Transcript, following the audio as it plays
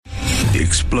the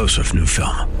explosive new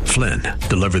film, Flynn,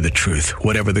 Deliver the Truth,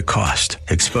 Whatever the Cost,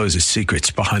 exposes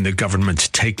secrets behind the government's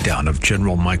takedown of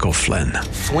General Michael Flynn.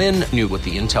 Flynn knew what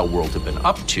the intel world had been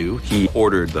up to. He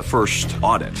ordered the first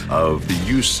audit of the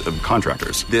use of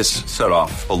contractors. This set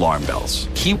off alarm bells.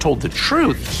 He told the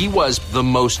truth. He was the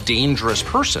most dangerous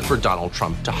person for Donald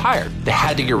Trump to hire. They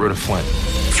had to get rid of Flynn.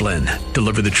 Flynn,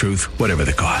 Deliver the Truth, Whatever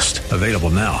the Cost. Available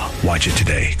now. Watch it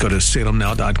today. Go to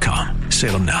salemnow.com.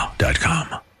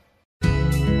 salemnow.com.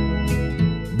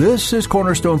 This is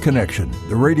Cornerstone Connection,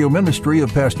 the radio ministry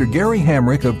of Pastor Gary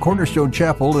Hamrick of Cornerstone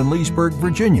Chapel in Leesburg,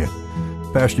 Virginia.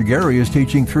 Pastor Gary is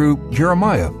teaching through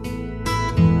Jeremiah.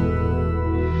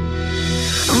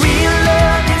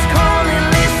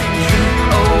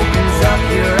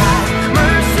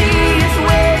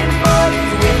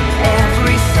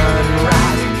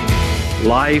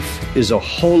 Life is a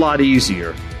whole lot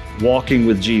easier walking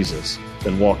with Jesus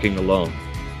than walking alone.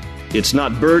 It's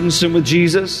not burdensome with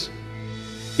Jesus.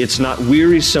 It's not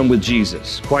wearisome with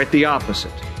Jesus. Quite the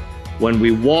opposite. When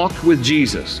we walk with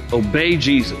Jesus, obey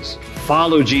Jesus,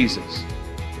 follow Jesus,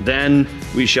 then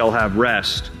we shall have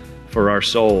rest for our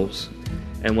souls.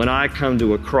 And when I come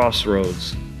to a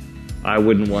crossroads, I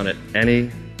wouldn't want it any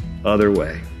other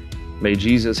way. May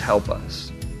Jesus help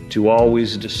us to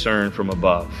always discern from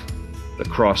above the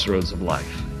crossroads of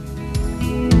life.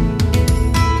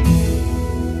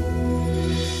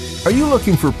 Are you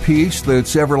looking for peace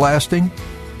that's everlasting?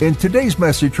 In today's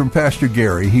message from Pastor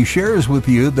Gary, he shares with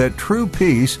you that true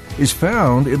peace is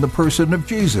found in the person of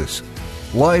Jesus.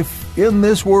 Life in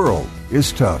this world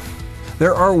is tough.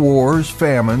 There are wars,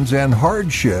 famines, and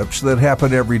hardships that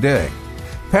happen every day.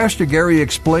 Pastor Gary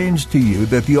explains to you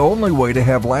that the only way to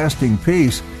have lasting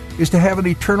peace is to have an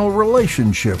eternal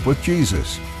relationship with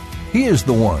Jesus. He is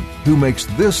the one who makes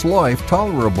this life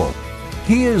tolerable.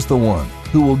 He is the one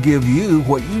who will give you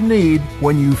what you need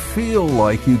when you feel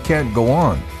like you can't go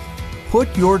on.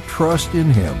 Put your trust in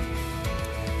Him.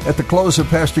 At the close of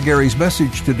Pastor Gary's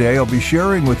message today, I'll be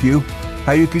sharing with you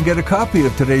how you can get a copy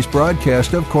of today's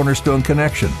broadcast of Cornerstone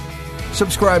Connection.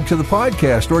 Subscribe to the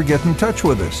podcast or get in touch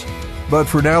with us. But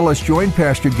for now, let's join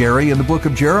Pastor Gary in the book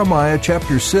of Jeremiah,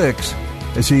 chapter 6,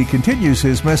 as he continues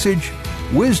his message,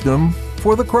 Wisdom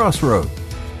for the Crossroad.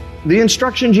 The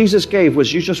instruction Jesus gave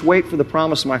was, you just wait for the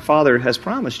promise my Father has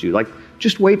promised you. Like,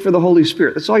 just wait for the Holy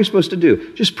Spirit. That's all you're supposed to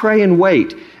do. Just pray and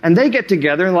wait. And they get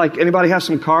together, and like, anybody have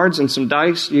some cards and some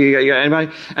dice?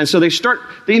 Anybody? And so they start,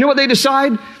 you know what they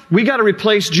decide? We got to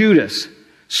replace Judas.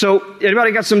 So,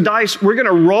 anybody got some dice? We're going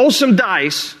to roll some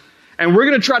dice, and we're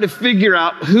going to try to figure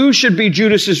out who should be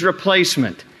Judas's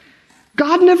replacement.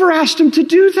 God never asked them to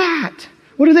do that.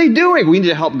 What are they doing? We need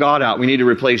to help God out. We need to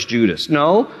replace Judas.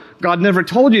 No, God never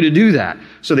told you to do that.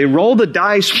 So they roll the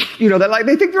dice. They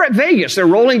think they're at Vegas. They're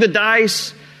rolling the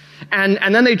dice. And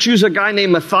then they choose a guy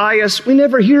named Matthias. We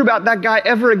never hear about that guy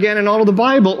ever again in all of the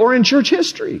Bible or in church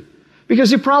history. Because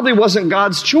he probably wasn't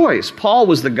God's choice. Paul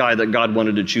was the guy that God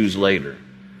wanted to choose later.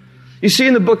 You see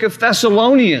in the book of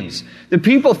Thessalonians, the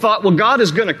people thought, well, God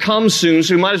is going to come soon,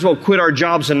 so we might as well quit our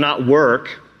jobs and not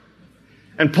work.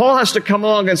 And Paul has to come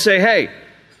along and say, hey,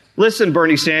 listen,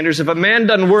 Bernie Sanders, if a man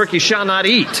doesn't work, he shall not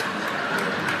eat.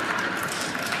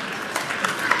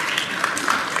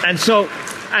 And so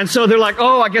they're like,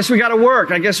 oh, I guess we got to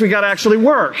work. I guess we got to actually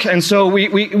work. And so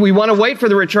we want to wait for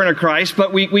the return of Christ,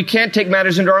 but we can't take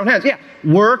matters into our own hands. Yeah,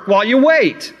 work while you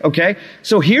wait. Okay?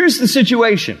 So here's the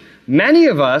situation. Many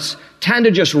of us tend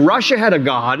to just rush ahead of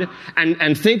God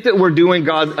and think that we're doing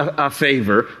God a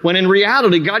favor, when in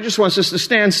reality, God just wants us to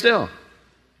stand still.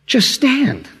 Just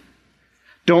stand.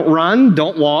 Don't run,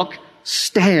 don't walk.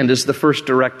 Stand is the first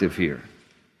directive here.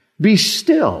 Be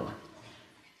still.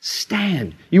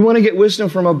 Stand. You want to get wisdom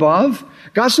from above?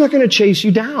 God's not going to chase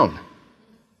you down.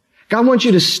 God wants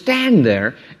you to stand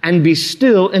there and be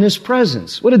still in His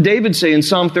presence. What did David say in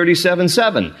Psalm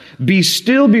 37:7? Be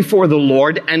still before the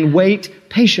Lord and wait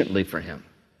patiently for Him.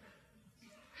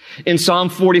 In Psalm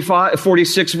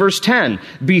 46 verse 10,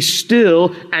 be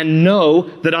still and know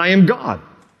that I am God.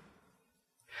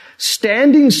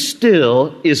 Standing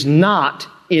still is not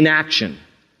inaction.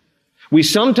 We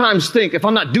sometimes think, if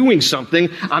I'm not doing something,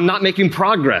 I'm not making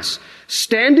progress.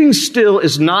 Standing still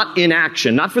is not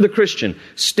inaction, not for the Christian.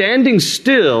 Standing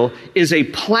still is a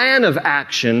plan of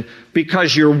action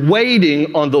because you're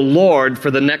waiting on the Lord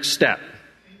for the next step.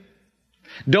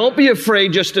 Don't be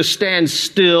afraid just to stand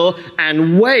still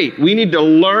and wait. We need to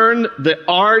learn the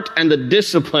art and the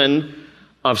discipline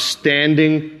of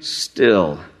standing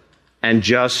still and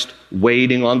just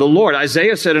waiting on the Lord.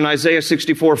 Isaiah said in Isaiah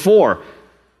 64:4,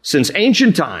 since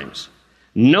ancient times,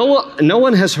 No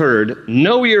one has heard,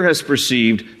 no ear has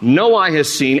perceived, no eye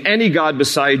has seen any God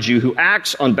besides you who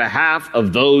acts on behalf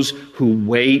of those who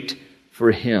wait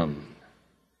for him.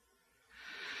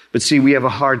 But see, we have a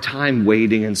hard time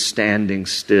waiting and standing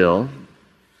still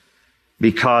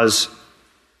because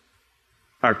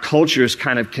our culture has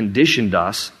kind of conditioned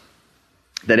us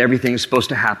that everything is supposed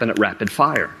to happen at rapid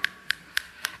fire.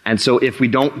 And so if we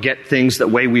don't get things the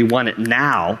way we want it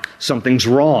now, something's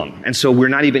wrong. And so we're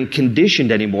not even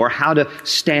conditioned anymore how to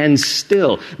stand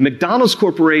still. McDonald's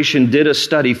Corporation did a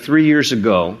study 3 years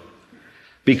ago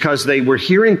because they were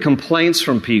hearing complaints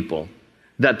from people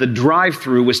that the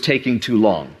drive-thru was taking too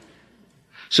long.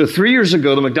 So 3 years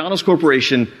ago, the McDonald's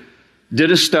Corporation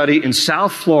did a study in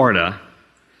South Florida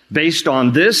based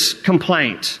on this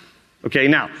complaint. Okay,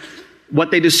 now,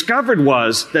 what they discovered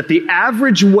was that the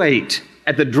average wait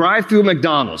at the drive-thru at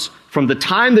McDonald's, from the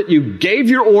time that you gave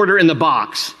your order in the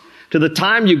box to the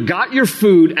time you got your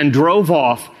food and drove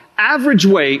off, average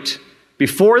wait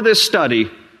before this study,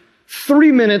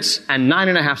 3 minutes and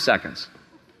 9.5 seconds.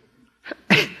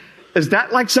 Is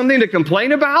that like something to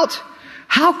complain about?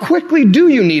 How quickly do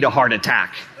you need a heart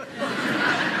attack?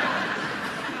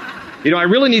 I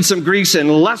really need some grease in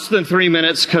less than 3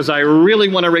 minutes because I really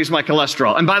want to raise my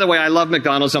cholesterol. And by the way, I love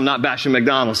McDonald's. I'm not bashing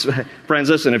McDonald's. Friends,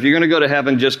 listen, if you're going to go to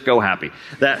heaven, just go happy.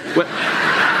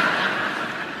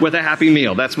 With a happy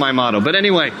meal. That's my motto. But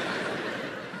anyway,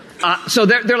 so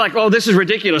they're like, oh, this is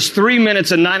ridiculous. 3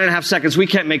 minutes and 9.5 seconds. We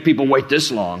can't make people wait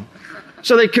this long.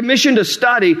 So they commissioned a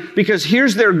study because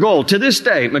here's their goal. To this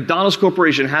day, McDonald's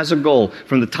Corporation has a goal.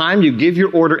 From the time you give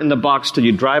your order in the box till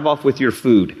you drive off with your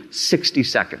food, 60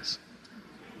 seconds.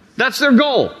 That's their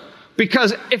goal.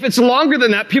 Because if it's longer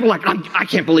than that, people are like, I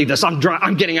can't believe this. I'm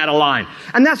getting out of line.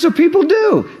 And that's what people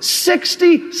do.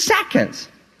 60 seconds.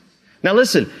 Now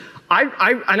listen,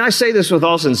 I say this with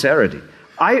all sincerity.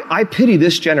 I pity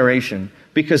this generation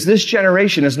because this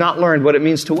generation has not learned what it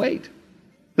means to wait.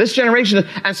 This generation,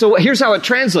 and so here's how it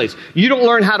translates. You don't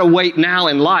learn how to wait now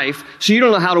in life, so you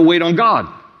don't know how to wait on God.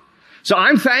 So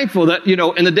I'm thankful that,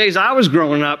 in the days I was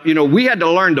growing up, we had to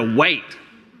learn to wait.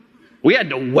 We had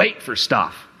to wait for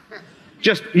stuff.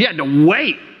 You had to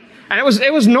wait. And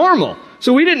it was normal.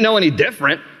 So we didn't know any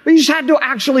different, but you just had to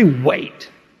actually wait.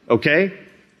 Okay?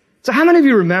 So how many of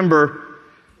you remember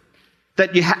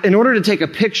that in order to take a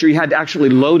picture, you had to actually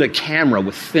load a camera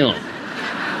with film?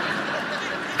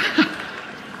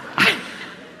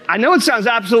 I know it sounds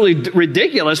absolutely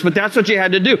ridiculous, but that's what you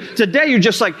had to do. Today, you're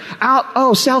just like,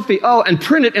 selfie, and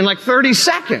print it in like 30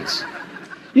 seconds.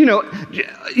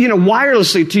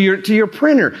 Wirelessly to your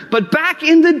printer. But back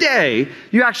in the day,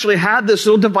 you actually had this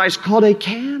little device called a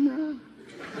camera.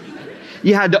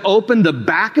 You had to open the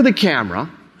back of the camera.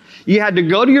 You had to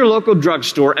go to your local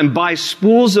drugstore and buy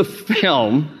spools of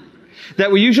film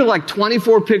that were usually like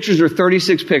 24 pictures or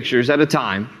 36 pictures at a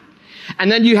time. And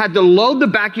then you had to load the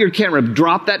back of your camera,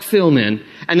 drop that film in,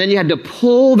 and then you had to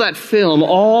pull that film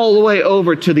all the way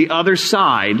over to the other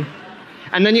side.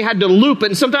 And then you had to loop it.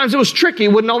 And sometimes it was tricky.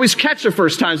 You wouldn't always catch the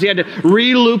first time. So you had to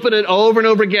re-loop it over and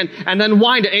over again and then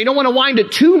wind it. And you don't want to wind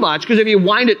it too much because if you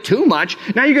wind it too much,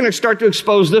 now you're going to start to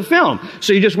expose the film.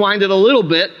 So you just wind it a little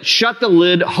bit, shut the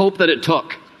lid, hope that it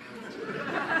took.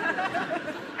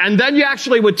 And then you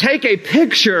actually would take a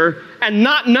picture and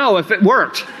not know if it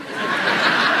worked.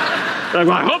 Like,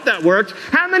 well, I hope that worked.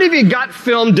 How many of you got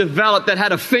film developed that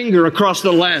had a finger across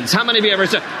the lens? How many of you ever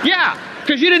said, yeah,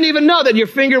 because you didn't even know that your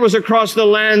finger was across the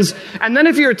lens. And then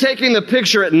if you were taking the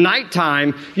picture at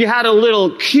nighttime, you had a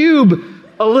little cube,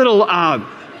 a little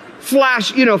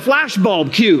flash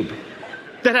bulb cube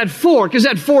that had because it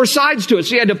had 4 sides to it.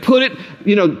 So you had to put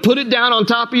it down on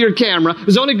top of your camera. It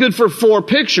was only good for 4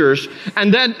 pictures.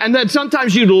 And then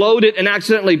sometimes you'd load it and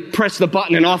accidentally press the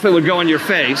button and off it would go in your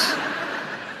face.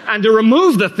 And to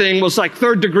remove the thing was like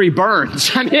 3rd-degree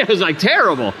burns. I mean, it was like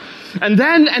terrible. And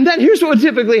then here's what would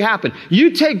typically happen.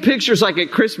 You take pictures like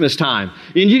at Christmas time.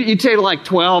 And you take like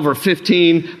 12 or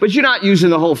 15, but you're not using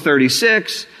the whole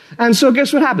 36. And so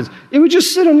guess what happens? It would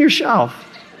just sit on your shelf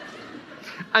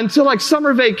until like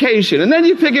summer vacation. And then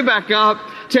you pick it back up,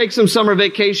 take some summer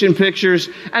vacation pictures.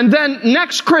 And then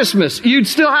next Christmas, you'd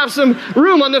still have some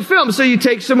room on the film, so you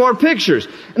take some more pictures.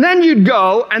 And then you'd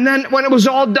go, and then when it was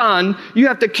all done, you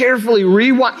have to carefully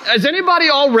rewind. Is anybody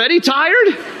already tired?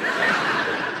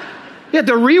 You have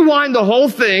to rewind the whole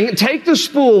thing, take the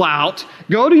spool out,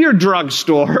 go to your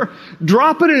drugstore,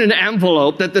 drop it in an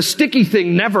envelope that the sticky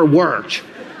thing never worked.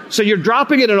 So you're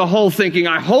dropping it in a hole thinking,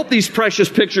 I hope these precious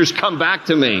pictures come back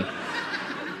to me.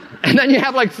 And then you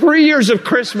have like 3 years of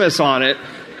Christmas on it.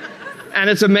 And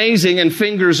it's amazing, and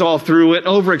fingers all through it,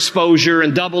 overexposure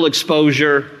and double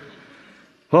exposure.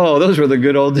 Oh, those were the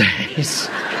good old days.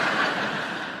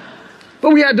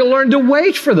 But we had to learn to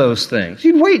wait for those things.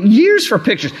 You'd wait years for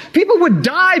pictures. People would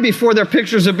die before their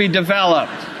pictures would be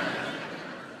developed.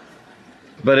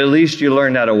 But at least you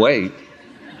learned how to wait.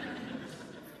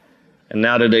 And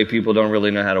now today people don't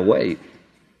really know how to wait.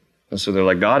 And so they're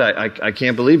like, God, I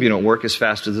can't believe you don't work as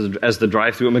fast as the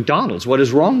drive-thru at McDonald's. What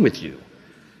is wrong with you?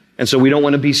 And so we don't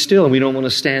want to be still and we don't want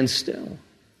to stand still.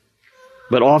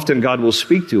 But often God will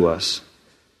speak to us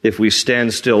if we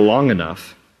stand still long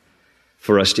enough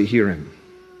for us to hear Him.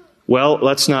 Well,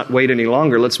 let's not wait any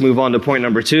longer. Let's move on to point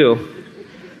number 2.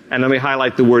 And let me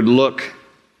highlight the word look.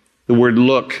 The word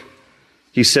look.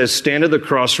 He says, stand at the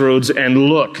crossroads and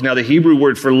look. Now, the Hebrew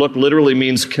word for look literally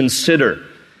means consider.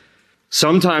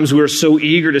 Sometimes we're so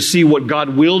eager to see what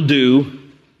God will do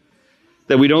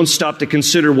that we don't stop to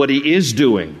consider what He is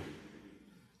doing.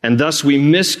 And thus we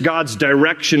miss God's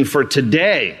direction for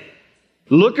today.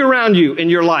 Look around you in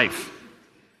your life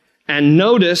and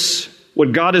notice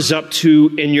what God is up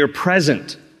to in your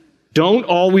present. Don't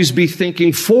always be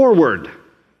thinking forward,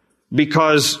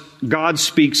 because God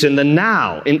speaks in the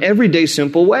now, in everyday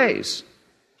simple ways.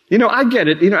 You know, I get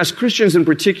it. You know, as Christians in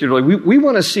particular, we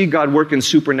want to see God work in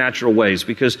supernatural ways,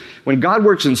 because when God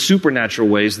works in supernatural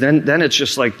ways, then it's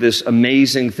just like this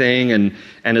amazing thing, and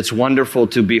it's wonderful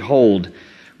to behold.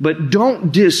 But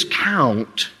don't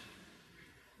discount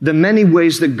the many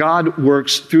ways that God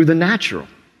works through the natural.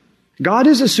 God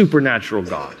is a supernatural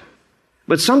God.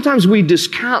 But sometimes we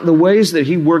discount the ways that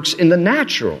He works in the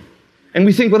natural. And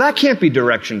we think, well, that can't be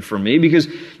direction for me because,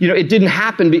 it didn't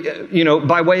happen,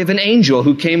 by way of an angel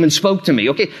who came and spoke to me.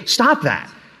 Okay, stop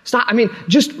that. Stop.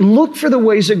 Just look for the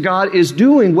ways that God is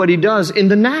doing what He does in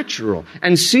the natural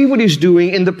and see what He's doing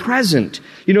in the present.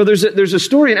 There's a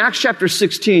story in Acts chapter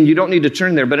 16. You don't need to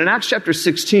turn there, but in Acts chapter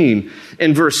 16,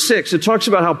 in verse 6, it talks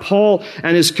about how Paul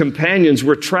and his companions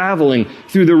were traveling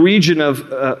through the region of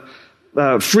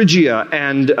Phrygia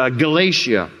and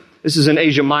Galatia. This is in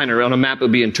Asia Minor. On a map, it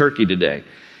would be in Turkey today.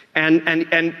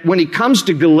 And when he comes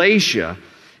to Galatia,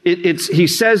 he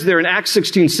says there in Acts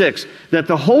 16:6 that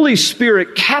the Holy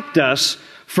Spirit kept us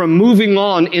from moving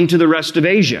on into the rest of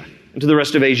Asia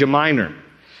Minor.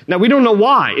 Now, we don't know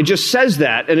why. It just says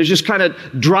that, and it just kind of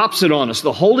drops it on us.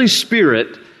 The Holy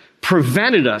Spirit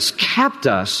prevented us, kept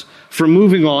us from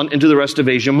moving on into the rest of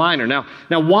Asia Minor. Now,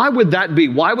 why would that be?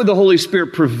 Why would the Holy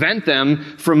Spirit prevent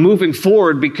them from moving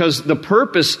forward? Because the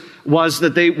purpose was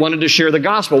that they wanted to share the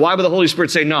gospel. Why would the Holy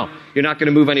Spirit say, no, you're not going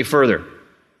to move any further?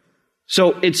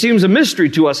 So it seems a mystery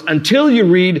to us until you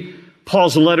read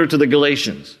Paul's letter to the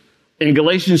Galatians. In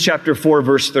Galatians chapter 4,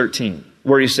 verse 13,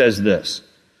 where he says this,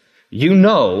 you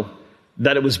know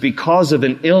that it was because of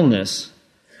an illness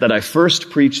that I first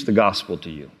preached the gospel to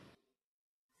you.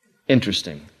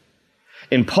 Interesting.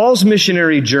 In Paul's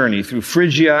missionary journey through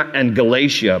Phrygia and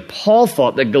Galatia, Paul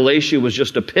thought that Galatia was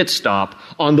just a pit stop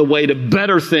on the way to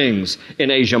better things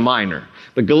in Asia Minor.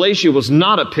 But Galatia was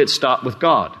not a pit stop with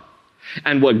God.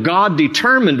 And what God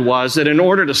determined was that in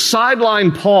order to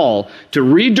sideline Paul, to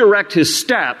redirect his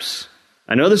steps,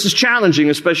 I know this is challenging,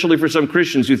 especially for some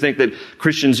Christians who think that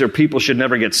Christians or people should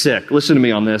never get sick. Listen to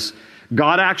me on this.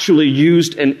 God actually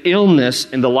used an illness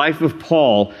in the life of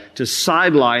Paul to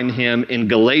sideline him in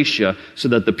Galatia so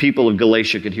that the people of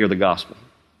Galatia could hear the gospel.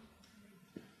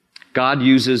 God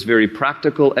uses very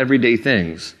practical, everyday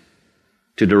things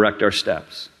to direct our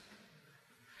steps.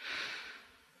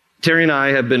 Terry and I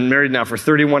have been married now for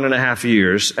 31 and a half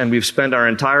years, and we've spent our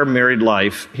entire married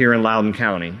life here in Loudoun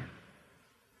County.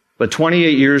 But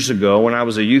 28 years ago, when I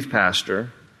was a youth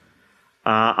pastor,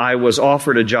 I was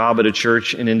offered a job at a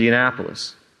church in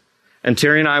Indianapolis. And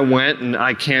Terry and I went and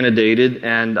I candidated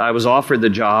and I was offered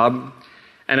the job.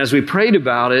 And as we prayed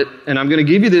about it, and I'm going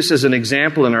to give you this as an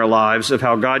example in our lives of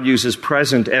how God uses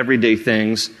present everyday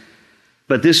things,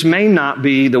 but this may not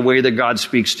be the way that God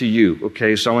speaks to you.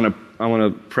 Okay, so I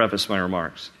want to preface my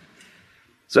remarks.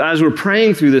 So as we're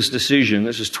praying through this decision,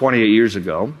 this is 28 years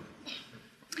ago,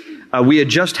 we had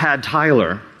just had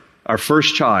Tyler, our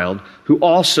first child, who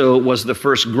also was the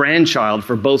first grandchild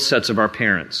for both sets of our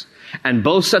parents. And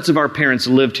both sets of our parents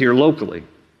lived here locally.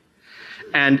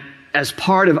 And as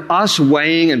part of us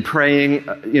weighing and praying,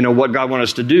 what God wanted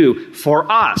us to do for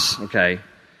us, okay,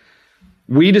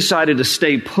 we decided to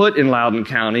stay put in Loudoun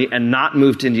County and not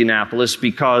move to Indianapolis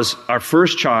because our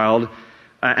first child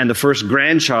and the first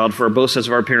grandchild for both sets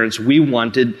of our parents, we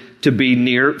wanted to be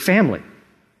near family.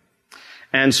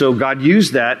 And so God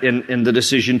used that in the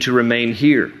decision to remain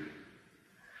here.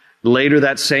 Later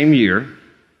that same year,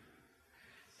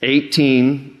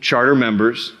 18 charter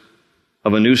members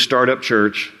of a new startup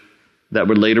church that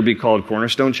would later be called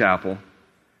Cornerstone Chapel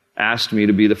asked me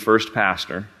to be the first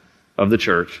pastor of the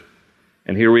church.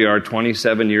 And here we are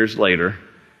 27 years later,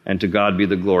 and to God be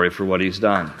the glory for what He's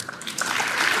done.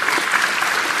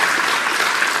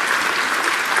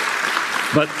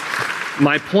 But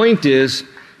my point is,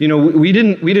 we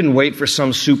didn't wait for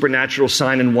some supernatural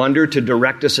sign and wonder to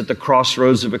direct us at the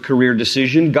crossroads of a career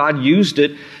decision. God used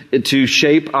it to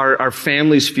shape our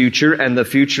family's future and the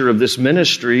future of this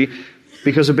ministry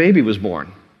because a baby was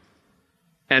born.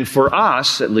 And for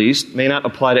us, at least, may not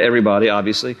apply to everybody,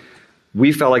 obviously,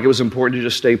 we felt like it was important to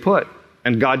just stay put.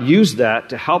 And God used that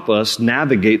to help us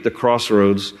navigate the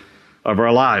crossroads of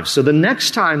our lives. So the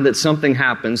next time that something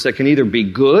happens that can either be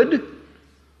good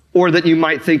or that you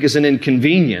might think is an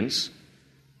inconvenience,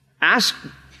 ask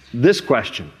this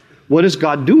question: what is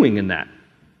God doing in that?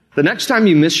 The next time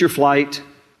you miss your flight,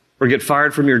 or get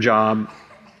fired from your job,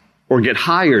 or get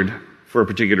hired for a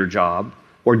particular job,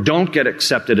 or don't get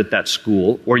accepted at that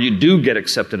school, or you do get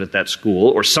accepted at that school,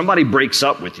 or somebody breaks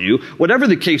up with you, whatever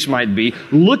the case might be,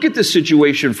 look at the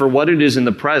situation for what it is in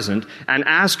the present and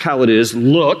ask how it is.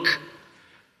 Look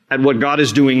at what God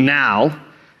is doing now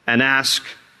and ask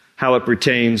how it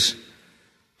pertains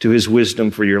to His wisdom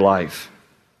for your life.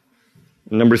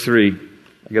 Number 3, I'm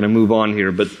going to move on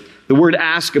here, but the word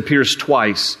ask appears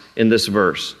twice in this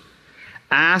verse.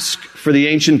 Ask for the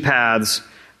ancient paths,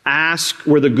 ask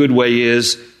where the good way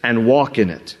is, and walk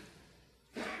in it.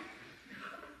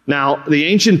 Now, the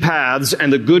ancient paths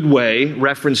and the good way,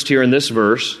 referenced here in this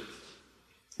verse,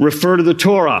 refer to the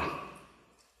Torah,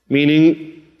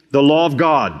 meaning the law of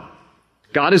God.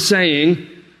 God is saying,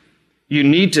 you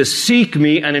need to seek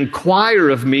me and inquire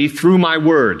of me through my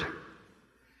word.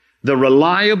 The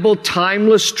reliable,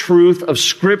 timeless truth of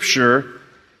Scripture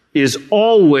is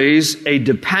always a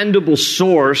dependable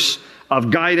source of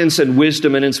guidance and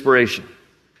wisdom and inspiration.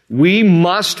 We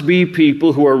must be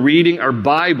people who are reading our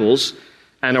Bibles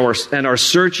and are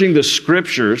searching the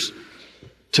Scriptures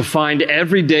to find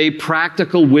everyday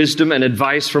practical wisdom and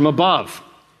advice from above.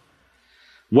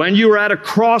 When you are at a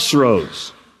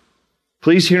crossroads,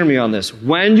 please hear me on this.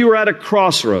 When you are at a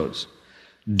crossroads,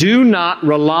 do not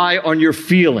rely on your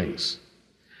feelings.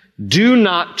 Do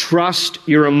not trust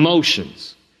your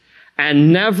emotions.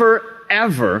 And never,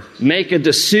 ever make a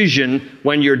decision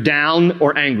when you're down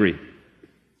or angry.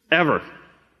 Ever.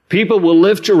 People will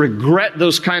live to regret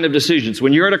those kind of decisions.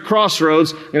 When you're at a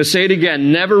crossroads, I'm going to say it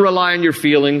again, never rely on your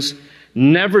feelings,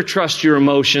 never trust your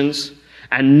emotions,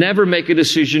 and never make a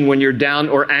decision when you're down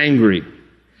or angry.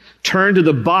 Turn to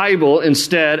the Bible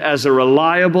instead as a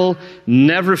reliable,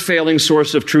 never-failing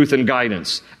source of truth and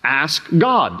guidance. Ask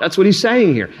God. That's what he's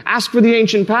saying here. Ask for the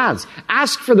ancient paths.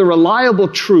 Ask for the reliable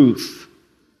truth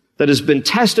that has been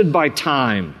tested by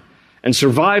time and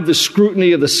survived the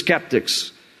scrutiny of the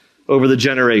skeptics over the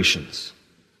generations.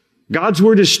 God's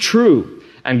word is true,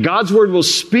 and God's word will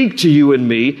speak to you and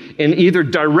me in either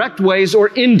direct ways or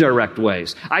indirect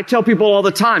ways. I tell people all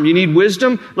the time, you need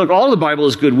wisdom? Look, all the Bible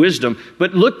is good wisdom,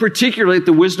 but look particularly at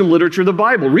the wisdom literature of the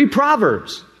Bible. Read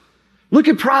Proverbs. Look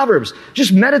at Proverbs.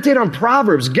 Just meditate on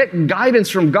Proverbs. Get guidance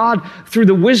from God through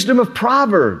the wisdom of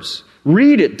Proverbs.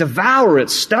 Read it, devour it,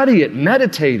 study it,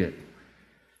 meditate it.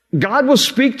 God will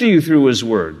speak to you through His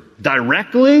word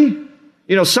directly.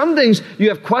 Some things you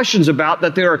have questions about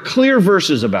that there are clear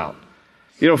verses about.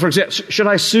 For example, should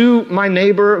I sue my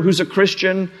neighbor who's a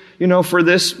Christian, for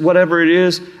this, whatever it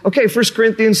is? Okay, 1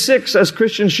 Corinthians 6 says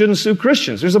Christians shouldn't sue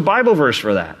Christians. There's a Bible verse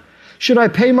for that. Should I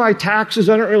pay my taxes?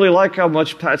 I don't really like how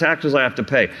much taxes I have to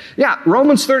pay. Yeah,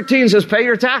 Romans 13 says pay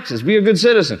your taxes, be a good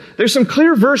citizen. There's some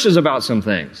clear verses about some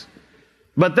things.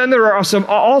 But then there are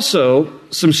also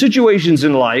some situations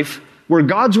in life where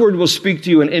God's word will speak to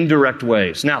you in indirect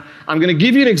ways. Now, I'm going to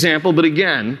give you an example, but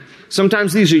again,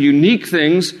 sometimes these are unique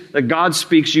things that God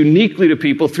speaks uniquely to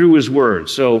people through His word.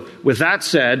 So with that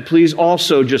said, please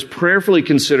also just prayerfully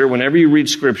consider whenever you read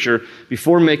Scripture,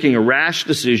 before making a rash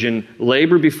decision,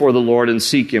 labor before the Lord and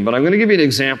seek Him. But I'm going to give you an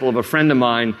example of a friend of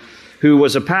mine who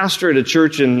was a pastor at a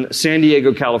church in San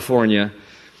Diego, California,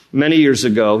 many years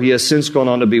ago. He has since gone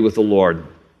on to be with the Lord.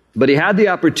 But he had the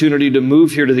opportunity to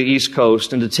move here to the East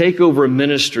Coast and to take over a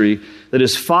ministry that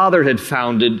his father had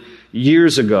founded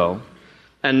years ago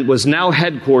and was now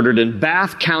headquartered in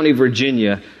Bath County,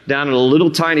 Virginia, down in a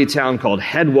little tiny town called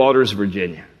Headwaters,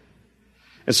 Virginia.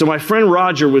 And so my friend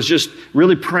Roger was just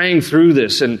really praying through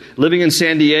this and living in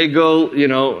San Diego,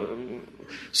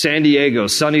 San Diego,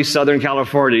 sunny Southern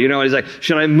California. He's like,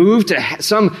 should I move to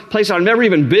some place I've never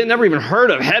even been, never even heard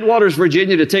of, Headwaters,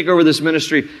 Virginia, to take over this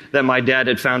ministry that my dad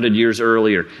had founded years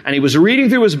earlier? And he was reading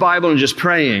through his Bible and just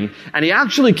praying. And he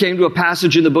actually came to a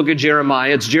passage in the book of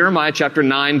Jeremiah. It's Jeremiah chapter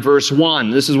 9, verse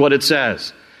 1. This is what it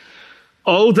says.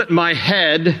 Oh, that my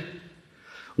head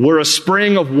were a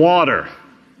spring of water,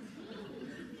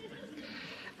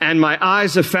 and my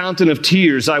eyes a fountain of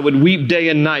tears, I would weep day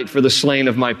and night for the slain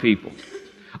of my people.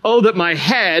 Oh, that my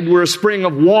head were a spring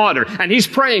of water. And he's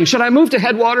praying, should I move to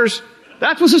headwaters?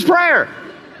 That was his prayer.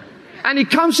 And he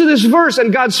comes to this verse,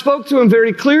 and God spoke to him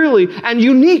very clearly and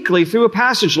uniquely through a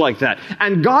passage like that.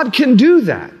 And God can do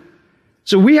that.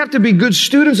 So we have to be good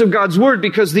students of God's Word,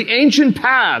 because the ancient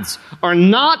paths are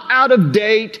not out of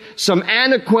date, some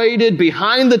antiquated,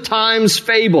 behind the times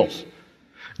fables.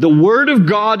 The Word of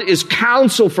God is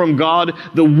counsel from God,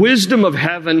 the wisdom of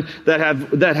heaven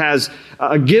that has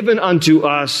given unto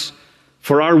us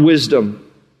for our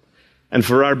wisdom and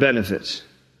for our benefit.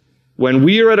 When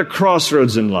we are at a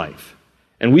crossroads in life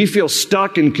and we feel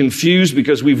stuck and confused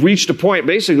because we've reached a point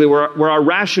basically where our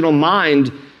rational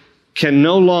mind can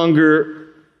no longer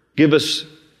give us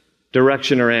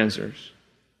direction or answers,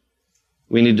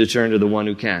 we need to turn to the one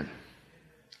who can.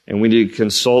 And we need to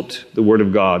consult the Word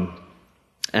of God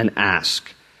and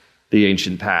ask the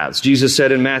ancient paths. Jesus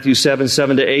said in Matthew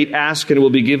 7:7-8, ask and it will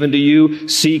be given to you,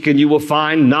 seek and you will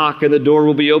find, knock and the door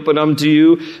will be opened unto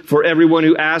you. For everyone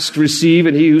who asks, receive,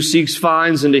 and he who seeks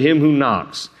finds, and to him who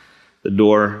knocks, the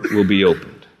door will be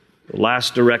opened. The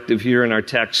last directive here in our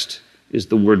text is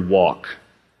the word walk.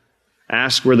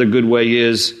 Ask where the good way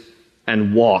is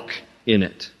and walk in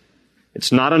it.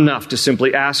 It's not enough to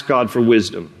simply ask God for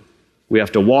wisdom. We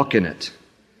have to walk in it.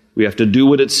 We have to do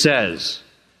what it says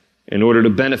in order to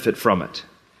benefit from it.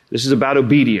 This is about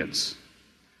obedience.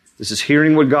 This is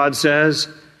hearing what God says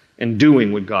and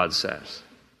doing what God says.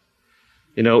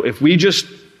 You know, if we just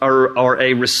are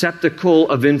a receptacle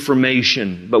of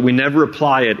information, but we never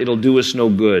apply it, it'll do us no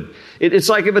good. It's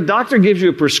like if a doctor gives you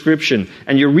a prescription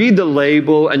and you read the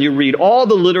label and you read all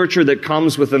the literature that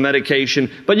comes with the medication,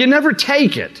 but you never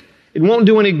take it, it won't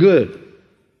do any good.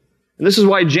 And this is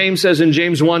why James says in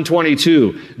James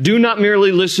 1:22, do not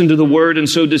merely listen to the word and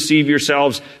so deceive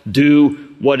yourselves, do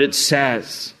what it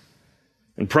says.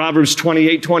 In Proverbs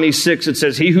 28:26 it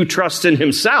says, he who trusts in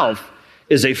himself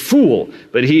is a fool,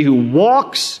 but he who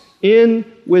walks in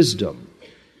wisdom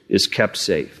is kept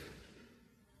safe.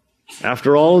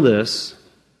 After all of this,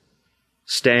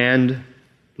 stand,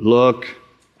 look,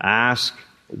 ask,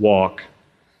 walk.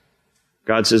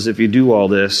 God says if you do all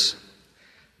this,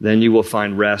 then you will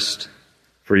find rest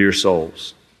for your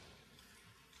souls.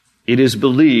 It is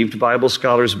believed, Bible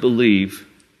scholars believe,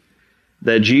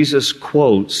 that Jesus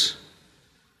quotes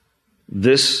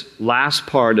this last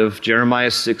part of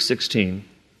Jeremiah 6:16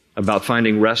 about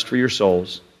finding rest for your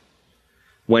souls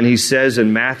when he says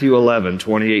in Matthew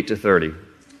 11:28-30,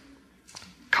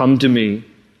 come to me,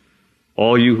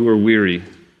 all you who are weary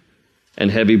and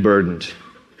heavy burdened,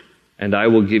 and I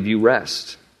will give you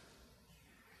rest.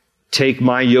 Take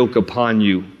my yoke upon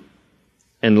you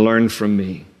and learn from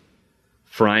me,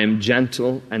 for I am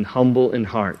gentle and humble in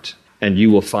heart, and you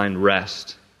will find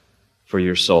rest for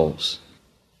your souls.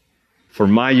 For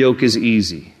my yoke is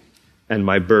easy and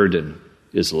my burden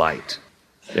is light.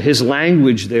 His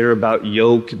language there about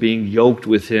yoke, being yoked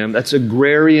with him, that's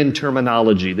agrarian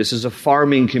terminology. This is a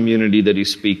farming community that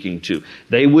he's speaking to.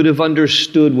 They would have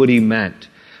understood what he meant.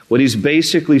 What he's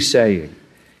basically saying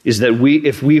is that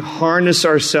if we harness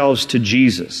ourselves to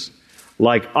Jesus,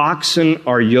 like oxen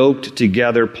are yoked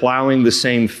together plowing the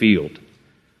same field,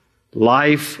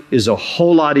 life is a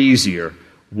whole lot easier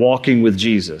walking with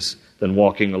Jesus than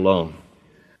walking alone.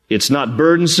 It's not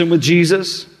burdensome with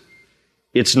Jesus.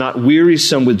 It's not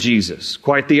wearisome with Jesus.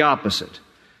 Quite the opposite.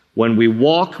 When we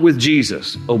walk with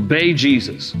Jesus, obey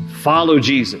Jesus, follow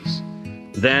Jesus,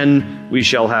 then we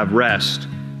shall have rest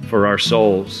for our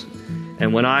souls.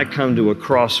 And when I come to a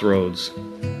crossroads,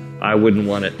 I wouldn't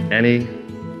want it any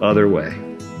other way.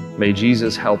 May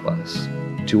Jesus help us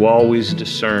to always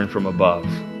discern from above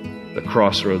the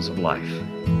crossroads of life.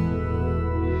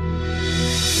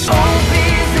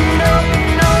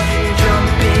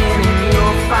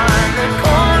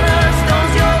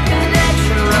 Cornerstone's your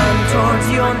connection, run towards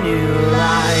your new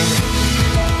life.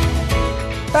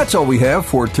 That's all we have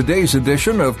for today's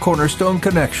edition of Cornerstone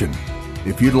Connection.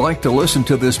 If you'd like to listen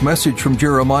to this message from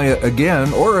Jeremiah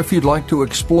again, or if you'd like to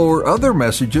explore other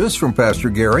messages from Pastor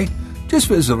Gary, just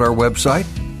visit our website,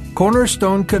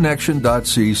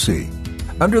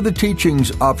 cornerstoneconnection.cc. Under the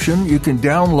Teachings option, you can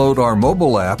download our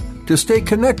mobile app to stay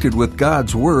connected with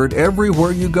God's Word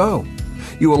everywhere you go.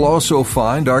 You will also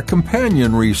find our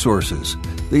companion resources.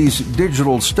 These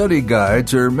digital study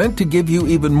guides are meant to give you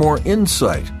even more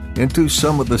insight into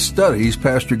some of the studies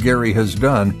Pastor Gary has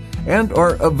done and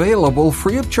are available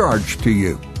free of charge to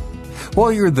you.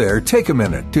 While you're there, take a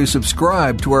minute to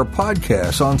subscribe to our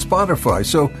podcast on Spotify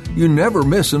so you never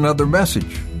miss another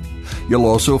message. You'll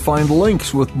also find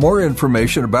links with more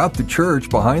information about the church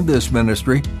behind this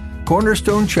ministry,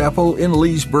 Cornerstone Chapel in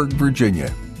Leesburg,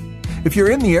 Virginia. If you're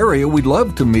in the area, we'd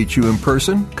love to meet you in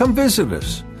person. Come visit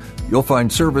us. You'll find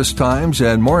service times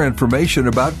and more information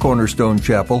about Cornerstone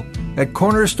Chapel at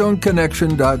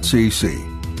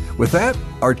cornerstoneconnection.cc. With that,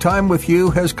 our time with you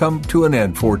has come to an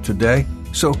end for today.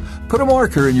 So put a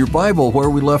marker in your Bible where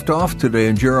we left off today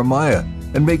in Jeremiah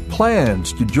and make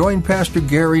plans to join Pastor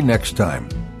Gary next time.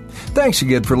 Thanks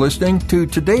again for listening to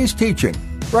today's teaching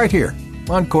right here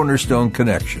on Cornerstone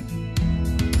Connection.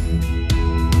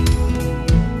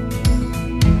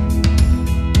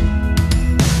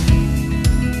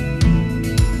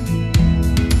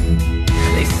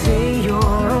 They say you're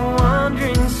a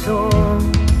wandering soul,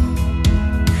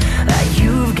 that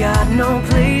you've got no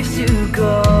place to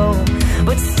go,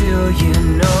 but still you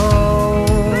know,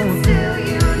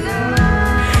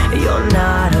 you're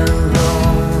not alone.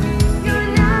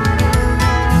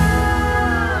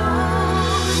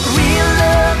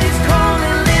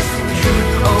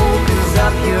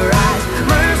 Your eyes,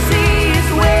 mercy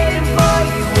is waiting for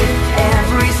you with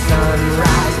every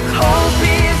sunrise. Hope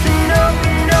is an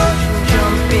open ocean,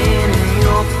 jump in and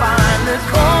you'll find the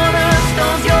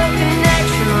cornerstones, your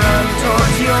connection, run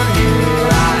towards your new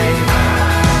life.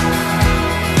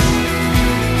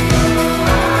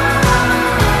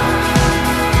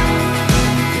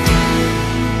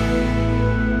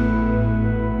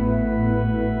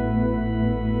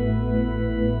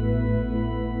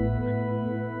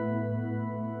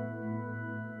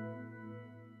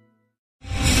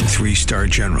 Three-star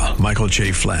General Michael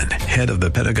J. Flynn, head of the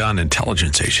Pentagon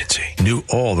Intelligence Agency, knew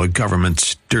all the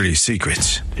government's dirty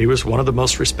secrets. He was one of the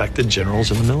most respected generals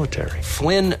in the military.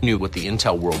 Flynn knew what the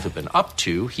intel world had been up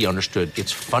to. He understood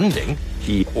its funding.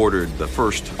 He ordered the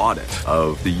first audit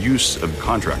of the use of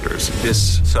contractors.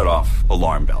 This set off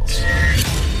alarm bells.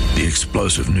 The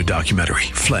explosive new documentary,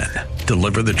 Flynn,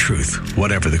 Deliver the Truth,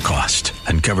 Whatever the Cost,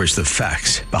 uncovers the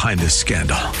facts behind this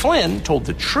scandal. Flynn told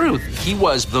the truth. He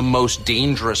was the most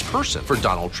dangerous person for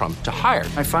Donald Trump to hire.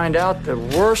 I find out the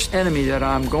worst enemy that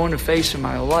I'm going to face in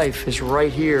my life is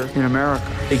right here in America.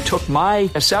 They took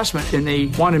my assessment and they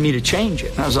wanted me to change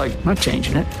it. And I was like, I'm not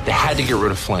changing it. They had to get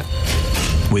rid of Flynn.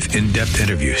 With in-depth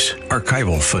interviews,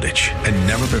 archival footage, and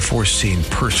never-before-seen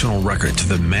personal records of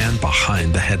the man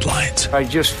behind the headlines. I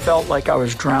just felt like I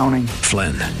was drowning.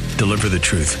 Flynn, Deliver the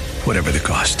Truth, Whatever the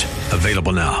Cost.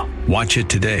 Available now. Watch it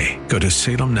today. Go to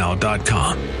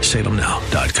salemnow.com.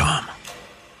 salemnow.com.